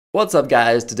What's up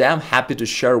guys, today I'm happy to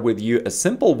share with you a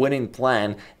simple winning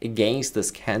plan against the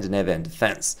Scandinavian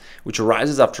defense, which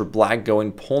arises after black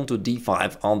going pawn to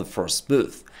d5 on the first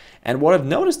move. And what I've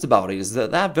noticed about it is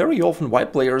that very often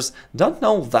white players don't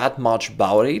know that much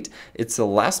about it. It's a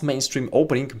less mainstream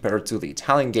opening compared to the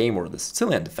Italian game or the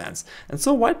Sicilian defense. And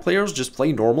so white players just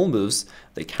play normal moves.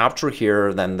 They capture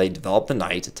here, then they develop the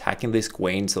knight, attacking this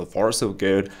queen. So far so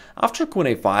good. After queen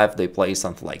a5, they play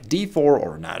something like d4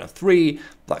 or knight f3.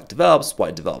 Black develops,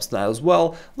 white develops knight as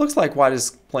well. Looks like white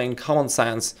is playing common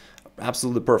sense,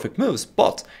 absolutely perfect moves,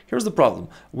 but here's the problem.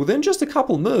 Within just a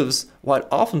couple moves, white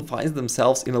often finds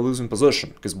themselves in a losing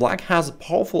position, because black has a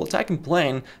powerful attacking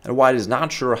plan and white is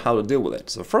not sure how to deal with it.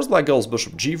 So first black goes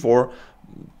bishop g4,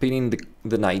 pinning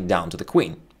the knight down to the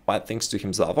queen. White thinks to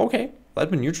himself, okay,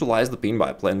 let me neutralize the pin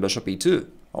by playing bishop e2.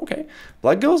 Okay,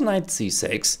 black goes knight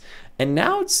c6, and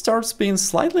now it starts being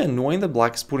slightly annoying that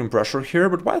black is putting pressure here,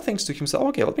 but white thinks to himself,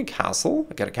 okay, let me castle.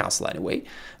 I get a castle anyway.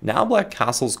 Now black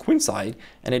castles queenside,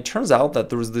 and it turns out that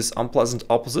there is this unpleasant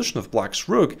opposition of black's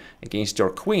rook against your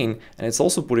queen, and it's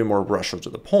also putting more pressure to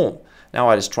the pawn. Now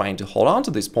white is trying to hold on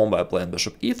to this pawn by playing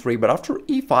bishop e3, but after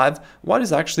e5, white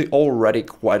is actually already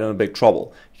quite in a big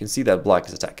trouble. You can see that black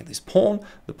is attacking this pawn,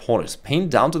 the pawn is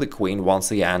pinned down to the queen once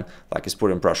again, black is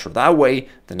putting pressure that way,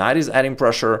 the knight is adding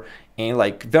pressure, and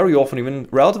like very often even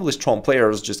relatively strong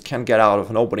players just can't get out of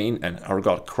an opening and are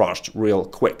got crushed real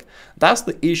quick. That's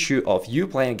the issue of you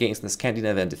playing against the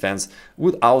Scandinavian defense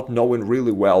without knowing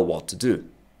really well what to do.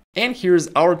 And here's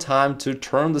our time to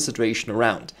turn the situation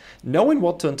around. Knowing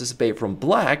what to anticipate from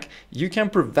black, you can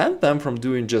prevent them from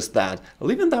doing just that,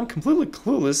 leaving them completely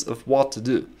clueless of what to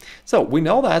do. So we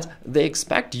know that they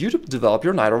expect you to develop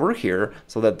your knight over here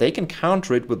so that they can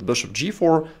counter it with bishop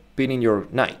g4, pinning your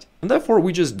knight. And therefore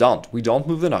we just don't. We don't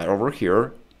move the knight over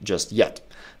here just yet.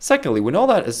 Secondly, we know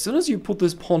that as soon as you put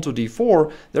this pawn to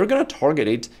d4, they're going to target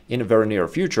it in a very near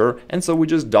future, and so we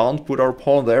just don't put our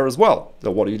pawn there as well. So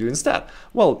what do you do instead?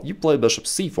 Well, you play bishop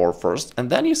c4 first,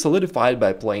 and then you solidify it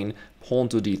by playing pawn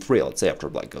to d3. Let's say after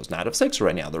black goes knight f6 or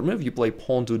any other move, you play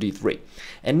pawn to d3.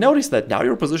 And notice that now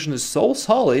your position is so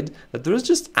solid that there is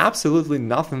just absolutely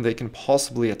nothing they can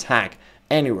possibly attack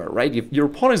anywhere, right? If your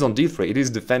pawn is on d3, it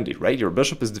is defended, right? Your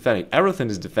bishop is defending,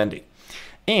 everything is defending.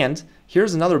 And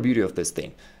here's another beauty of this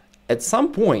thing. At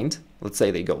some point, let's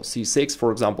say they go c6,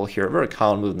 for example, here, very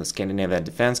common move in the Scandinavian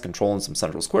defense, controlling some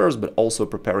central squares, but also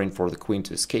preparing for the queen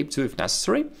to escape to if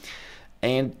necessary.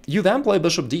 And you then play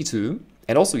bishop d2,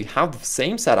 and also you have the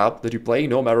same setup that you play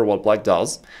no matter what black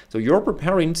does. So you're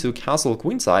preparing to castle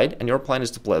queenside, and your plan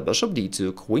is to play bishop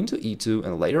d2, queen to e2,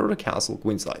 and later to castle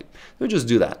queenside. So just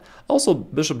do that. Also,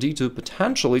 bishop d2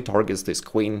 potentially targets this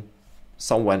queen.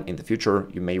 Somewhere in the future,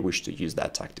 you may wish to use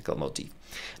that tactical motif.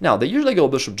 Now, they usually go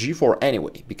bishop g4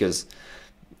 anyway, because,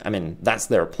 I mean, that's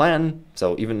their plan.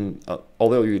 So even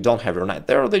although you don't have your knight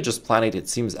there, they just plan it. It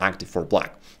seems active for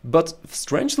black. But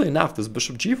strangely enough, this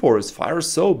bishop g4 is fired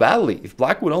so badly. If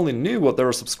black would only knew what they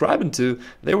were subscribing to,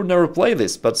 they would never play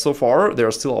this. But so far, they're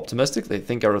still optimistic. They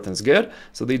think everything's good.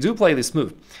 So they do play this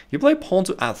move. You play pawn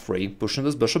to f3, pushing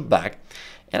this bishop back.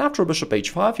 And after bishop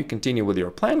h5, you continue with your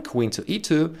plan, queen to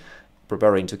e2,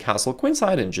 preparing to castle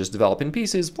queenside and just developing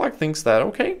pieces. Black thinks that,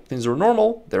 okay, things are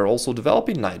normal. They're also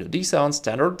developing knight to d7,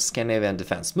 standard Scandinavian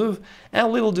defense move, and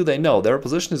little do they know, their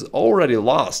position is already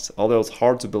lost, although it's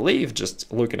hard to believe just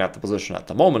looking at the position at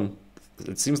the moment.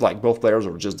 It seems like both players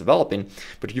are just developing,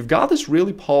 but you've got this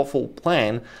really powerful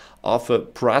plan of a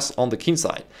press on the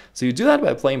kingside. So you do that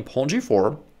by playing pawn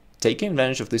g4, taking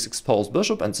advantage of this exposed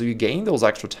bishop, and so you gain those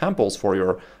extra temples for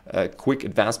your quick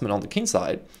advancement on the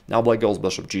kingside. Now black goes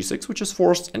bishop g6, which is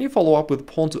forced, and you follow up with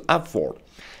pawn to f4.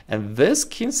 And this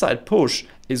kingside push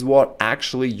is what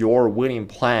actually your winning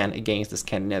plan against the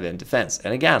Scandinavian defense.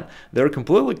 And again, they're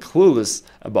completely clueless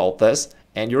about this,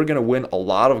 and you're going to win a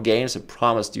lot of games. I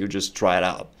promise you, just try it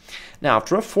out. Now,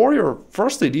 after f4, your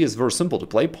first idea is very simple, to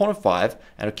play pawn f5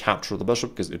 and to capture the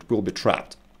bishop because it will be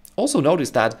trapped. Also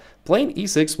notice that playing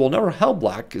e6 will never help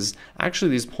black because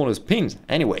actually this pawn is pinned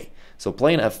anyway. So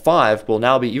playing f5 will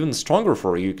now be even stronger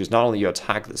for you because not only you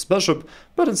attack this bishop,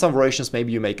 but in some variations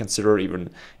maybe you may consider even,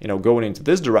 going into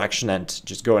this direction and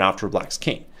just going after black's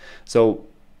king. So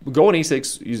going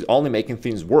e6 is only making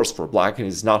things worse for black and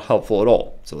is not helpful at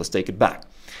all. So let's take it back.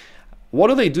 What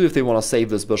do they do if they want to save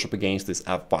this bishop against this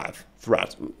f5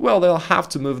 threat? Well, they'll have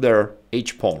to move their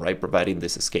h-pawn, right, providing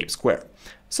this escape square.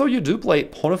 So you do play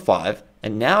pawn f5,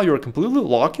 and now you're completely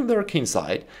locking their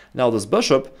kingside. Now this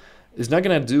bishop is not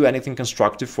going to do anything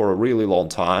constructive for a really long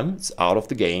time. It's out of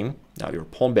the game. Now your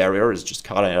pawn barrier is just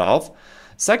cutting it off.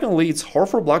 Secondly, it's hard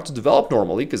for black to develop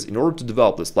normally, because in order to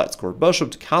develop this light square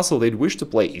bishop to castle, they'd wish to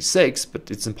play e6,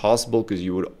 but it's impossible because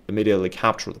you would immediately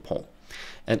capture the pawn.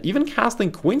 And even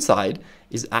castling queenside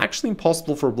is actually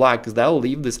impossible for black, because that'll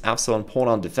leave this f7 pawn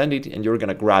undefended and you're going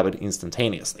to grab it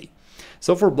instantaneously.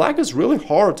 So for black, it's really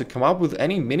hard to come up with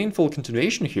any meaningful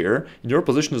continuation here. Your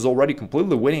position is already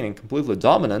completely winning and completely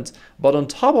dominant, but on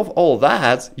top of all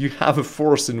that, you have a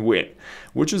forcing win,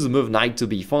 which is the move knight to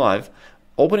b5,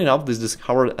 opening up this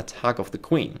discovered attack of the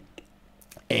queen.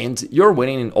 And you're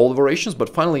winning in all the variations, but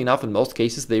funnily enough, in most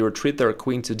cases, they retreat their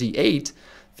queen to d8,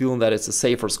 feeling that it's a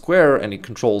safer square and it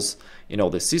controls,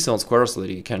 the Sicilian square so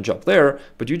that you can jump there,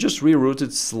 but you just reroute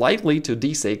it slightly to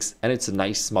d6 and it's a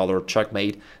nice smaller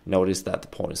checkmate. Notice that the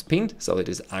pawn is pinned, so it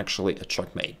is actually a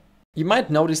checkmate. You might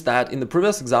notice that in the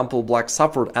previous example, black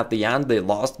suffered at the end. They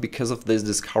lost because of this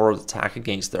discovered attack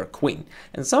against their queen.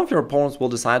 And some of your opponents will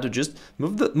decide to just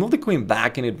move the queen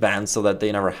back in advance so that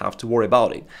they never have to worry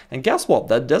about it. And guess what?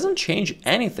 That doesn't change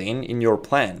anything in your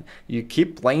plan. You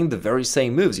keep playing the very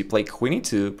same moves. You play queen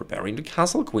e2, preparing to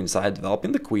castle queenside,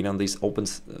 developing the queen on this open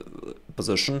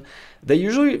position. They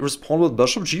usually respond with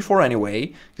bishop g4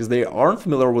 anyway, because they aren't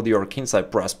familiar with your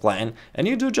kingside press plan, and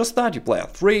you do just that. You play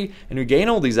f3, and you gain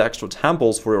all these extra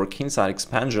temples for your kingside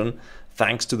expansion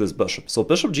thanks to this bishop. So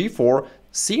bishop g4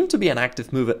 seemed to be an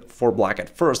active move for black at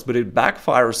first, but it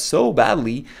backfires so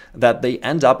badly that they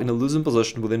end up in a losing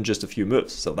position within just a few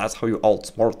moves. So that's how you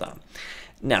outsmart them.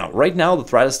 Now, right now, the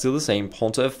threat is still the same,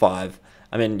 pawn to f5.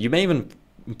 I mean, you may even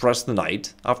press the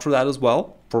knight after that as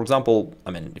well. For example,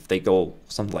 if they go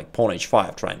something like pawn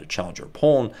h5, trying to challenge your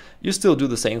pawn, you still do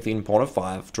the same thing, pawn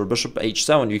f5. After bishop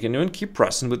h7, you can even keep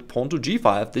pressing with pawn to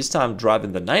g5, this time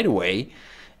driving the knight away.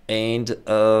 And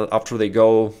after they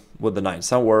go with the knight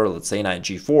somewhere, let's say knight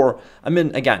g4,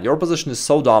 again, your position is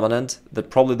so dominant that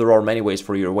probably there are many ways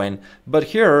for you to win. But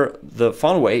here, the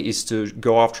fun way is to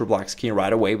go after black's king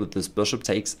right away with this bishop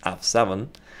takes f7.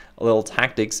 A little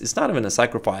tactics. It's not even a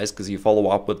sacrifice because you follow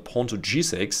up with pawn to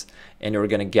g6 and you're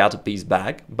going to get a piece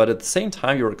back, but at the same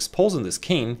time you're exposing this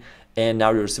king and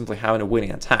now you're simply having a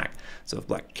winning attack. So if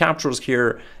black captures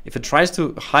here, if it tries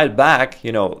to hide back,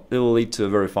 it'll lead to a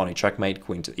very funny checkmate,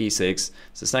 queen to e6,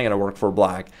 so it's not going to work for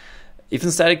black. If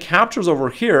instead it captures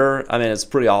over here, it's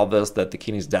pretty obvious that the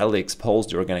king is deadly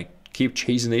exposed. You're going to keep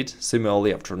chasing it.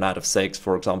 Similarly, after knight f6,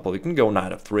 for example, you can go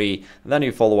knight f3, and then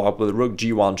you follow up with rook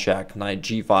g1 check, knight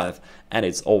g5, and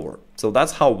it's over. So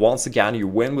that's how, once again, you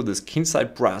win with this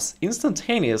kingside press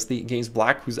instantaneously against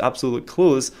black, who's absolutely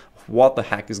clueless what the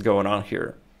heck is going on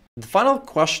here. The final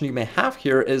question you may have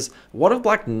here is, what if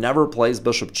black never plays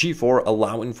bishop g4,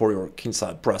 allowing for your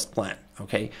kingside press plan?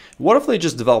 Okay, what if they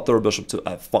just develop their bishop to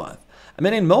f5?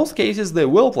 In most cases, they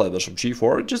will play bishop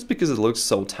g4 just because it looks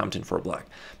so tempting for black.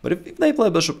 But if they play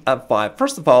bishop f5,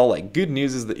 first of all, good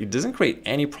news is that it doesn't create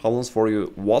any problems for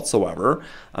you whatsoever.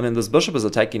 This bishop is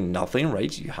attacking nothing,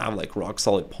 right? You have rock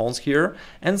solid pawns here.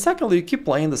 And secondly, you keep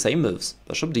playing the same moves.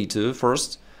 Bishop d2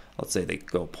 first. Let's say they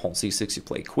go pawn c6, you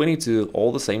play queen e2,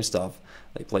 all the same stuff.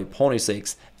 They play pawn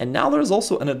e6, and now there's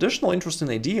also an additional interesting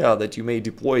idea that you may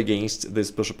deploy against this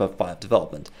bishop f5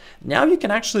 development. Now you can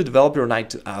actually develop your knight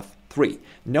to f3,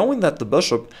 knowing that the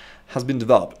bishop has been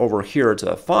developed over here to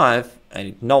f5, and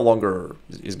it no longer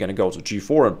is going to go to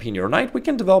g4 and pin your knight. We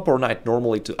can develop our knight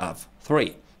normally to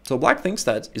f3. So black thinks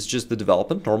that it's just the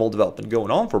development, normal development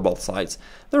going on for both sides.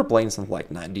 They're playing something like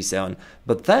knight d7,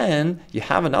 but then you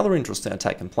have another interesting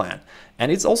attacking plan,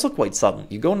 and it's also quite sudden.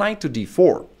 You go knight to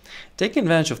d4, taking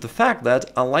advantage of the fact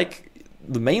that, unlike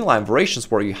the mainline variations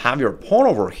where you have your pawn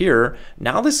over here,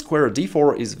 now this square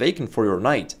d4 is vacant for your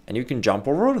knight, and you can jump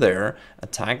over there,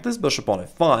 attack this bishop on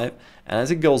f5, and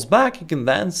as it goes back, you can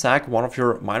then sack one of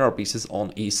your minor pieces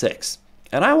on e6.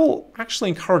 And I will actually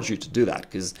encourage you to do that,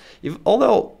 because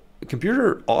although the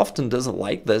computer often doesn't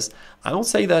like this, I will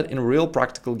say that in a real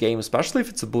practical game, especially if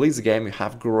it's a blitz game, you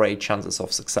have great chances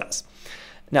of success.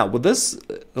 Now, with this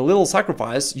little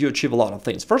sacrifice, you achieve a lot of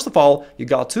things. First of all, you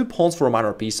got 2 pawns for a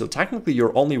minor piece, so technically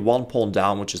you're only 1 pawn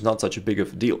down, which is not such a big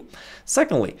of a deal.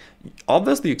 Secondly,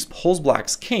 obviously you expose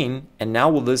black's king, and now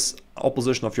with this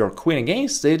opposition of your queen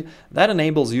against it, that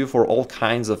enables you for all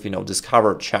kinds of,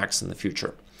 discovered checks in the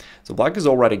future. So black is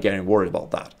already getting worried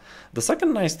about that. The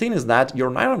second nice thing is that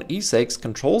your knight on e6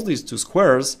 controls these 2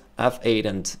 squares, f8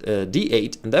 and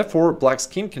d8, and therefore black's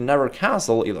king can never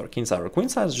castle either kingside or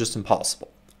queenside. It's just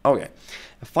impossible. Okay.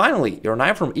 Finally, your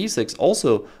knight from e6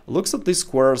 also looks at this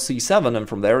square c7, and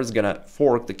from there is going to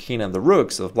fork the king and the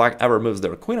rook. So if black ever moves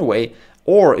their queen away,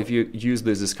 or if you use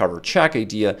this discover check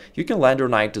idea, you can land your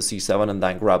knight to c7 and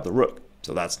then grab the rook.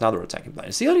 So that's another attacking plan.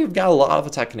 You see how you've got a lot of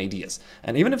attacking ideas.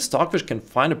 And even if Stockfish can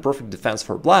find a perfect defense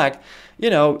for black,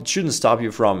 it shouldn't stop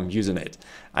you from using it.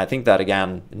 I think that,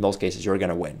 again, in most cases, you're going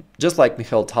to win. Just like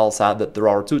Mikhail Tal said that there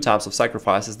are 2 types of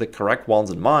sacrifices, the correct ones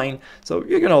and mine, so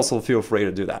you can also feel free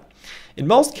to do that. In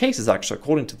most cases, actually,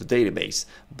 according to the database,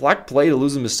 black played a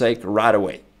losing mistake right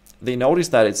away. They notice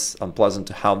that it's unpleasant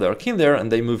to have their king there,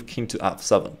 and they move king to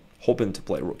f7, hoping to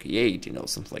play rook e8,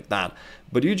 something like that.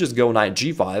 But you just go knight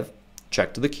g5,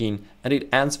 check to the king, and it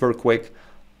ends very quick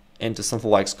into something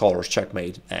like scholar's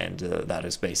checkmate, and that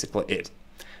is basically it.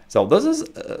 So this is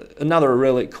another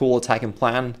really cool attacking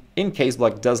plan. In case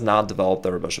black does not develop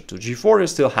their bishop to g4, you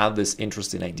still have this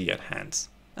interesting idea at hand.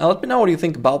 Now let me know what you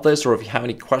think about this, or if you have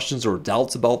any questions or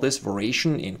doubts about this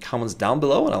variation in comments down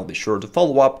below, and I'll be sure to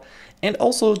follow up. And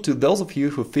also to those of you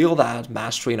who feel that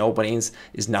mastery in openings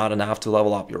is not enough to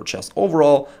level up your chess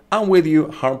overall, I'm with you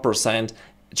 100%.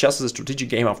 Chess is a strategic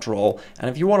game after all, and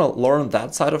if you want to learn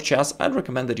that side of chess, I'd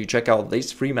recommend that you check out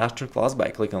this free masterclass by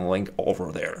clicking the link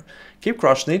over there. Keep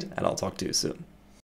crushing it, and I'll talk to you soon.